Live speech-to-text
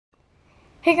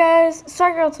Hey guys,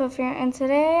 Stargirl12 here, and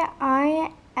today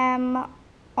I am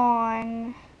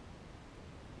on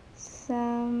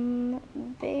some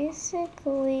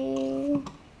basically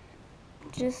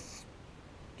just,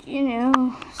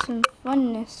 some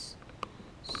funness.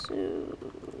 So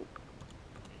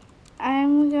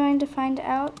I'm going to find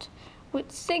out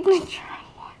which signature I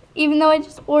want, even though I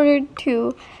just ordered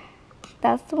two.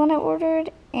 That's the one I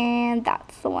ordered, and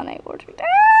that's the one I ordered.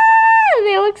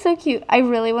 They look so cute. I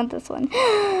really want this one.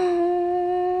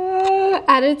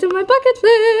 Add it to my bucket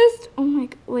list. Oh my,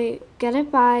 wait, get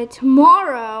it by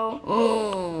tomorrow.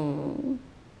 Oh.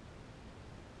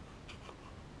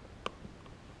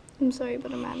 I'm sorry,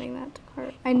 but I'm adding that to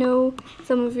cart. I know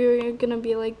some of you are gonna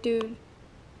be like, dude,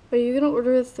 are you gonna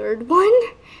order a third one?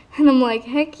 And I'm like,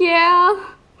 heck yeah.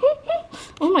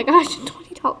 Oh my gosh,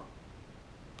 $20.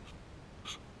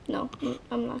 No,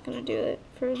 I'm not gonna do it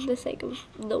for the sake of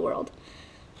the world.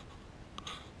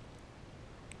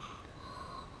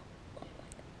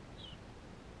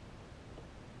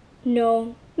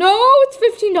 No, it's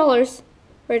 $15.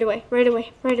 Right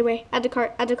away. Add to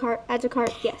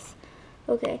cart, yes.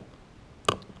 Okay.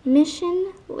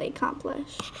 Mission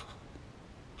accomplished.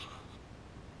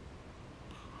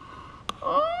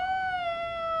 Oh,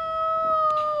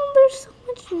 there's so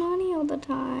much money all the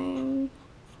time.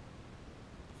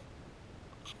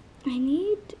 I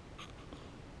need...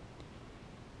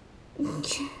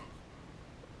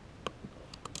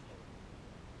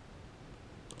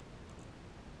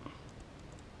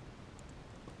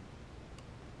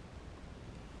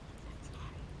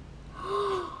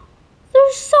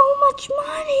 There's so much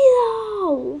money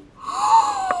though.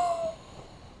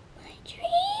 My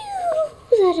dream.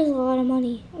 That is a lot of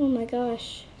money. Oh my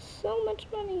gosh, so much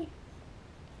money.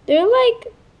 They're like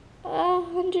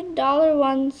 $100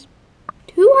 ones.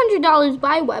 $200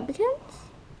 by Webkins?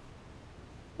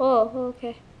 Oh,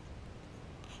 okay.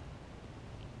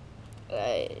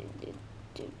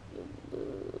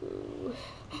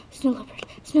 Snow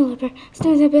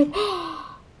leopard.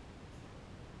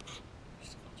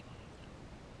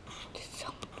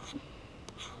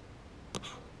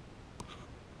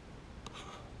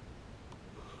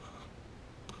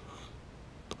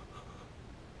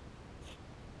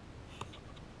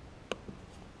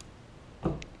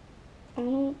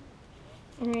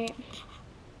 Alright.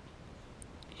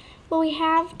 Well, we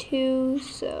have two,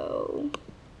 so...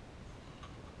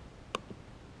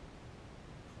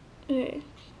 Okay.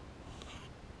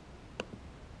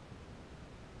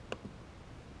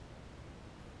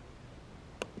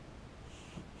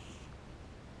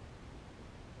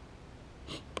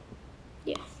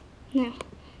 Yes. Now.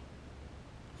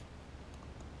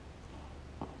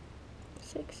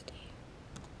 60.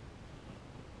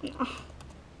 No.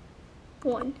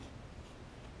 1.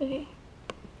 Okay.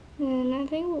 And I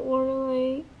think we'll order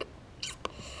like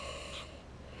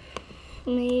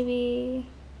maybe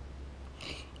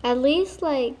at least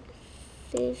like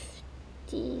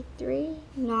 53.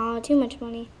 Nah, too much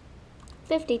money.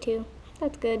 52.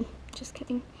 That's good. Just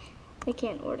kidding. I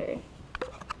can't order.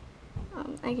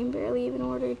 I can barely even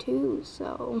order 2,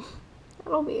 so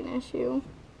that'll be an issue.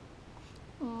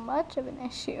 Much of an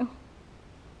issue.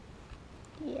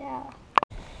 Yeah.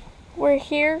 We're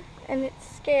here and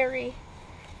it's scary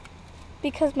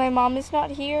because my mom is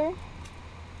not here.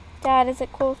 Dad, is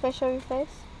it cool if I show your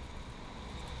face?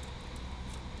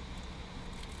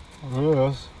 It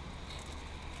is.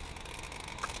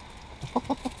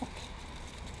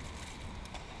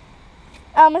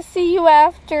 I'ma see you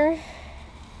after.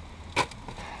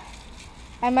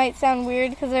 I might sound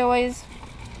weird because I always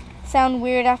sound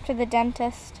weird after the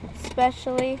dentist,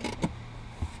 especially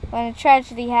when a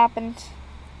tragedy happened.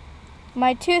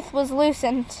 My tooth was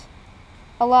loosened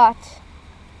a lot.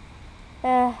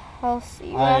 I'll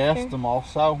see you I after. asked them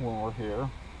also when we're here,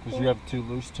 because you have 2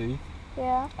 loose teeth.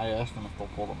 Yeah. I asked them if they'll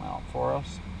pull them out for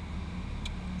us.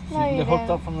 So No, you can you get hooked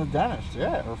didn't. up from the dentist,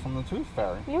 yeah, or from the tooth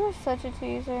fairy. You were such a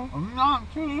teaser. I'm not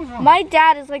teasing. My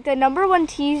dad is like the #1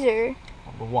 teaser.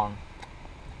 Number 1.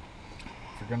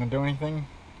 If you're gonna do anything,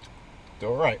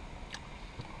 do it right.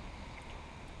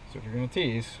 So if you're gonna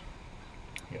tease,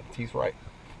 you gotta tease right.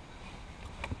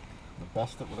 The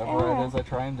best at whatever it is I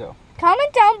try and do.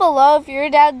 Comment down below if your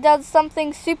dad does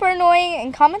something super annoying,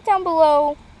 and comment down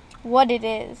below what it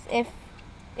is, if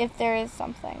there is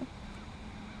something.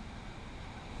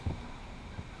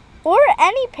 Or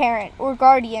any parent or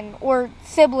guardian or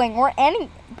sibling or any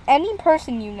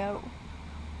person you know.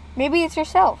 Maybe it's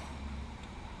yourself.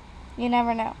 You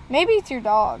never know. Maybe it's your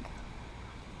dog.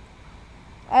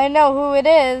 I know who it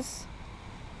is.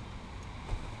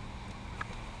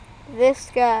 This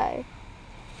guy.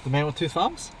 The man with 2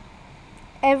 thumbs?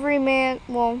 every man,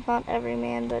 well, not every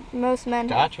man, but most men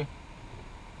Gotcha.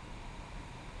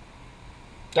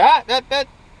 That.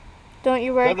 Don't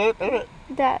your work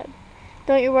Dad,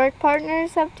 don't your work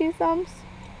partners have 2 thumbs?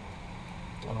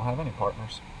 I don't have any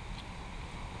partners.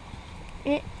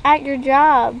 At your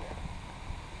job.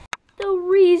 The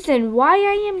reason why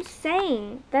I am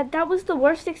saying that that was the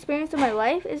worst experience of my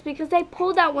life is because they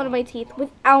pulled out one of my teeth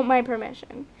without my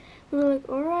permission. We were like,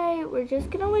 alright, we're just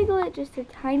gonna wiggle it just a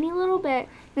tiny little bit.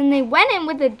 Then they went in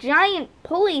with a giant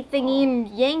pulley thingy and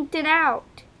yanked it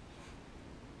out.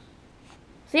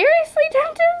 Seriously,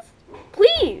 dentist?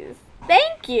 Please.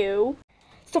 Thank you.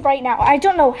 So right now, I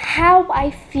don't know how I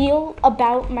feel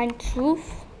about my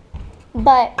tooth,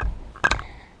 but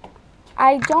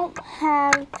I don't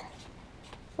have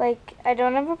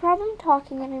a problem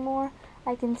talking anymore.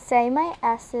 I can say my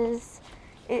S's.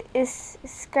 It's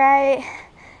sky.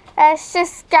 It's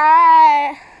just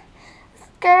sky.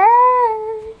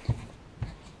 Sky.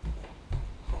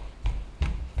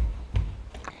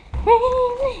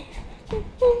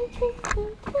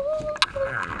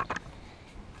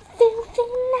 Filthy,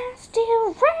 nasty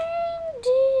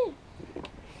reindeer.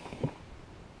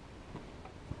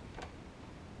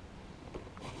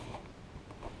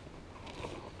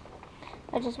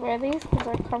 I just wear these because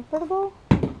they're comfortable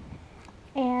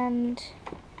and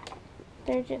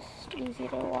they're just easy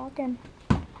to walk in.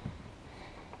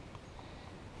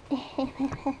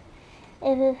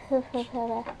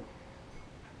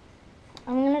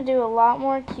 I'm going to do a lot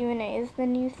more Q&As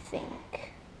than you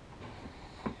think.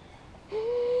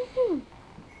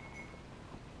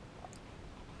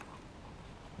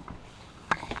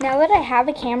 Now that I have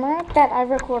a camera that I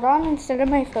record on instead of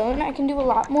my phone, I can do a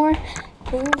lot more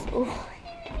things. Ooh,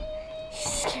 you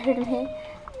scared me.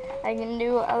 I can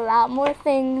do a lot more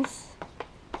things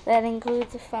that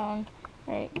includes a phone.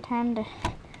 Alright, time to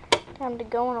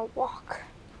go on a walk.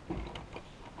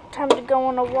 Time to go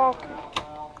on a walk.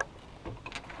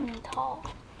 And tall.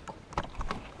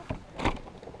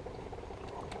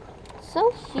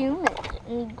 So humid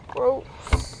and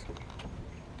gross.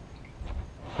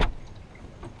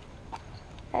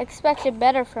 I expected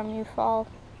better from you, Fall.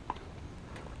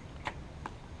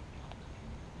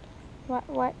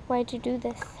 Why'd you do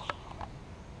this?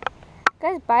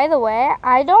 Guys, by the way,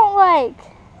 I don't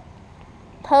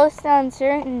post on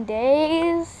certain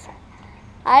days.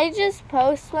 I just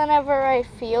post whenever I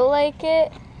feel like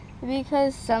it,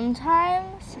 because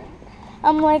sometimes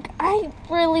I'm like, I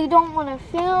really don't want to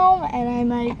film, and I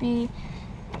might be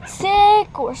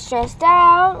sick or stressed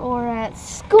out or at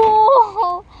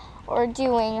school or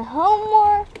doing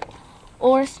homework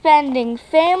or spending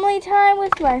family time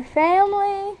with my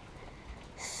family.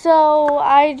 So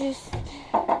I just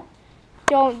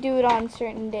don't do it on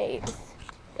certain days.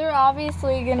 They're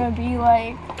obviously gonna be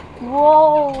like,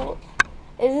 whoa,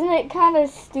 isn't it kind of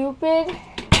stupid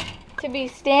to be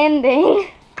standing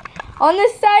on the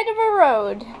side of a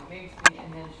road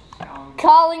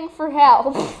calling for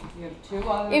help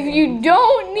if you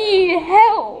don't need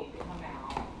help?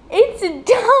 It's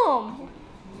dumb.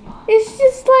 It's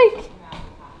just like,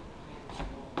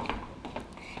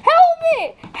 help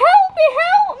me, help me,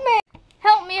 help me.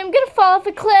 Help me, I'm gonna fall off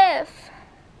a cliff.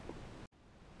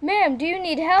 Ma'am, do you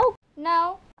need help?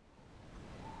 No.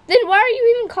 Then why are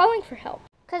you even calling for help?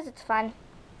 Because it's fun.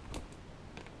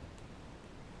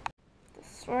 The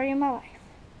story of my life.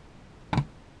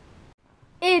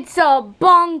 It's a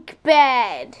bunk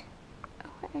bed.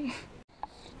 Okay.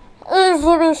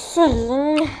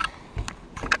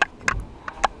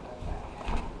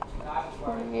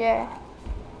 Yeah.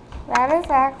 That is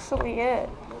actually it.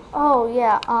 Oh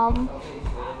yeah,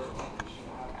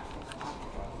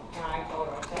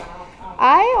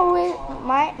 I always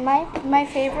my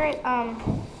favorite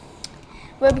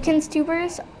Webkinz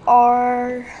tubers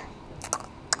are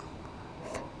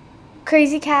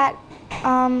Crazy Cat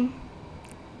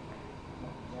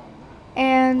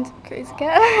and Crazy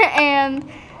Cat and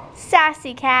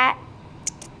Sassy Cat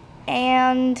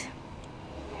and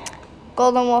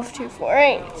Golden Wolf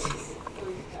 248.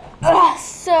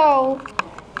 So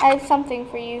I have something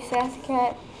for you, Sassy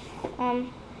Cat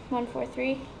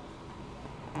 143.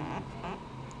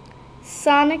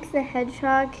 Sonic the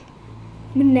Hedgehog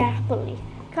Monopoly.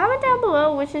 Comment down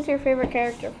below which is your favorite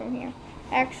character from here.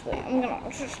 Actually, I'm gonna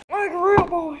just like a real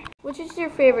boy. Which is your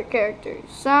favorite character?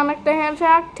 Sonic the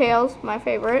Hedgehog, Tails, my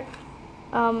favorite.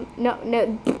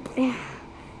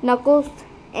 Knuckles,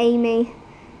 Amy,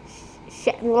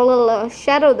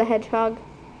 Shadow the Hedgehog,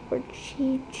 or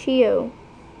Chio.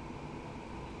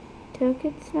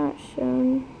 Tokens not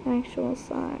shown actual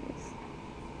size.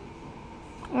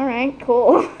 Alright,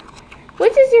 cool.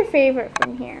 Which is your favorite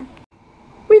from here?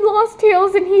 We lost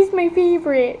Tails and he's my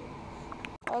favorite.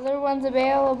 Other ones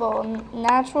available.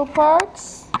 Natural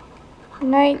Parks.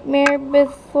 Nightmare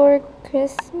Before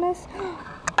Christmas.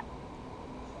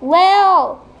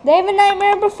 Well, they have a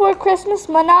Nightmare Before Christmas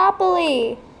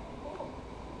Monopoly.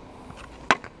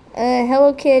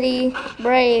 Hello Kitty.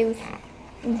 Brave.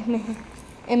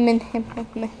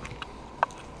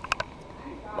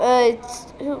 It's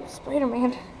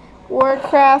Spider-Man.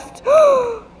 Warcraft.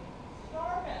 Oh.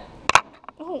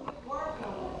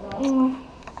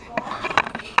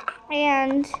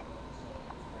 And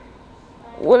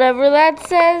whatever that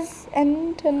says,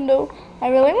 and Nintendo. I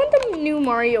really want the new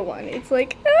Mario one. It's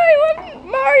like, oh, I want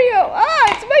Mario. Ah,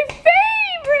 it's my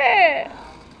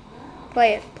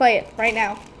favorite. Play it right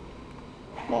now.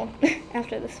 Well,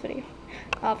 after this video,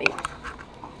 obviously.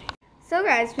 So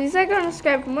guys, please like and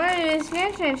subscribe for more videos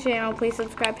to my channel. Please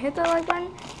subscribe, hit the like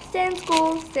button. Stay in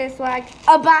school, stay swag.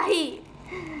 Bye.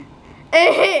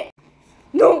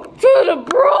 No to the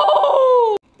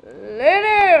bro.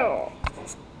 Little.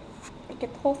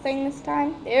 Get the whole thing this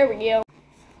time. There we go.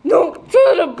 No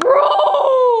to the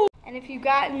bro. And if you've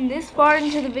gotten this far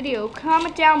into the video,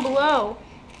 comment down below.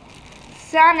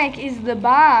 Sonic is the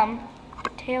bomb.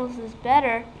 Tails is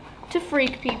better to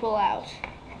freak people out.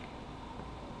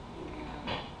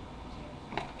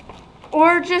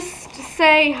 Or just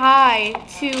say hi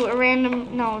to a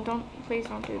random, no, please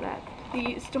don't do that.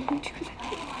 Please don't do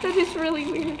that. That is really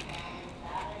weird.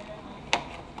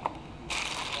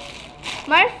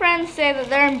 My friends say that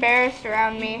they're embarrassed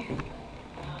around me.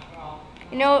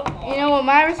 You know what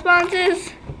my response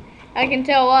is? I can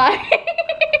tell why.